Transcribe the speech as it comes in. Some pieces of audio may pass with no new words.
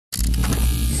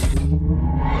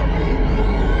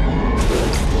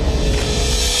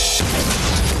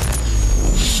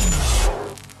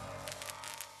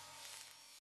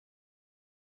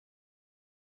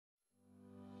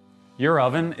Your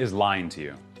oven is lying to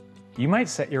you. You might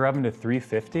set your oven to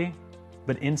 350,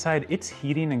 but inside it's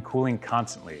heating and cooling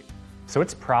constantly, so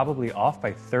it's probably off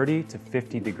by 30 to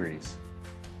 50 degrees.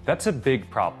 That's a big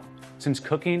problem, since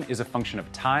cooking is a function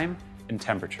of time and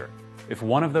temperature. If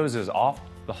one of those is off,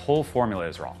 the whole formula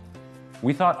is wrong.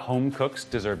 We thought home cooks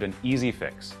deserved an easy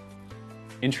fix.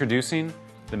 Introducing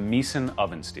the Misen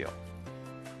Oven Steel.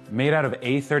 Made out of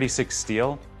A36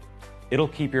 steel, it'll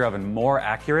keep your oven more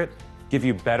accurate, give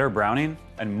you better browning,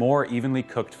 and more evenly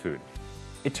cooked food.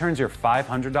 It turns your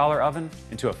 $500 oven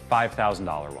into a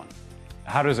 $5,000 one.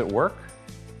 How does it work?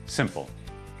 Simple.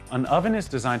 An oven is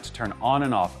designed to turn on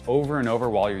and off over and over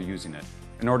while you're using it,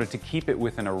 in order to keep it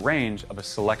within a range of a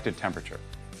selected temperature.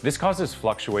 This causes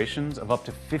fluctuations of up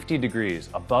to 50 degrees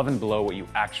above and below what you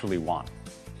actually want.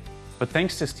 But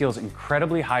thanks to steel's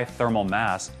incredibly high thermal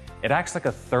mass, it acts like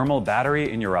a thermal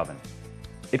battery in your oven.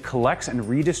 It collects and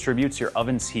redistributes your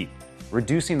oven's heat,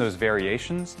 reducing those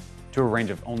variations to a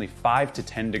range of only 5 to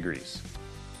 10 degrees.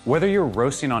 Whether you're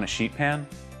roasting on a sheet pan,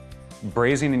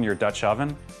 braising in your Dutch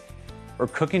oven, or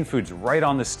cooking foods right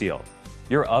on the steel,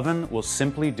 your oven will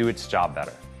simply do its job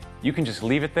better. You can just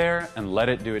leave it there and let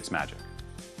it do its magic.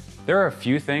 There are a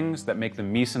few things that make the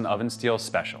Misen Oven Steel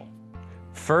special.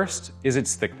 First is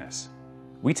its thickness.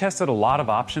 We tested a lot of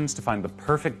options to find the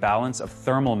perfect balance of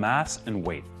thermal mass and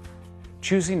weight.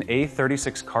 Choosing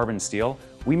A36 carbon steel,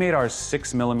 we made ours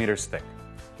 6 millimeters thick.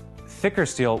 Thicker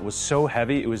steel was so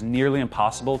heavy it was nearly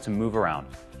impossible to move around,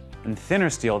 and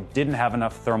thinner steel didn't have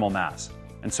enough thermal mass,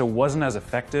 and so wasn't as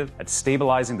effective at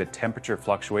stabilizing the temperature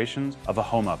fluctuations of a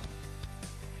home oven.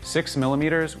 6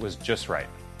 millimeters was just right.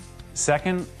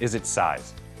 Second is its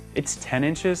size. It's 10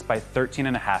 inches by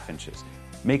 13.5 inches,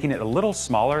 making it a little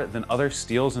smaller than other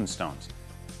steels and stones.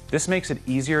 This makes it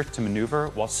easier to maneuver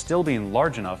while still being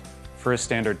large enough for a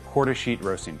standard quarter sheet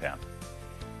roasting pan.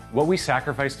 What we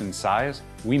sacrificed in size,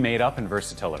 we made up in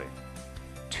versatility.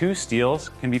 2 steels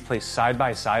can be placed side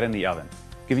by side in the oven,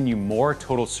 giving you more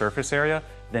total surface area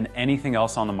than anything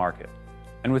else on the market.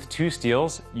 And with 2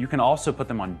 steels, you can also put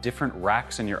them on different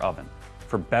racks in your oven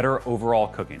for better overall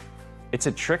cooking. It's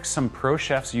a trick some pro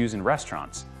chefs use in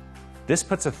restaurants. This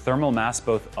puts a thermal mass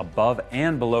both above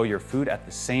and below your food at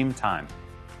the same time,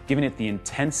 giving it the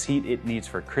intense heat it needs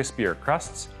for crispier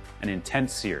crusts and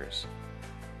intense sears.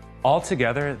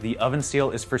 Altogether, the oven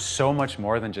steel is for so much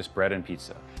more than just bread and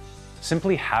pizza.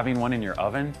 Simply having one in your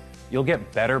oven, you'll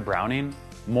get better browning,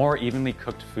 more evenly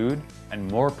cooked food, and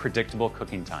more predictable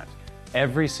cooking times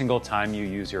every single time you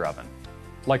use your oven.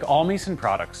 Like all Misen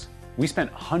products, we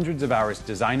spent hundreds of hours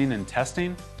designing and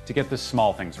testing to get the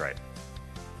small things right.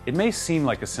 It may seem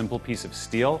like a simple piece of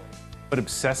steel, but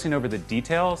obsessing over the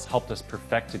details helped us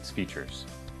perfect its features.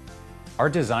 Our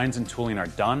designs and tooling are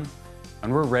done,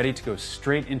 and we're ready to go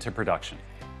straight into production.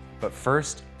 But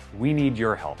first, we need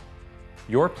your help.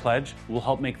 Your pledge will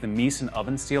help make the Misen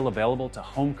Oven Steel available to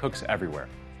home cooks everywhere.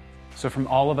 So from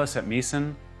all of us at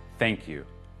Misen, thank you,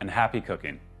 and happy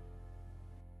cooking.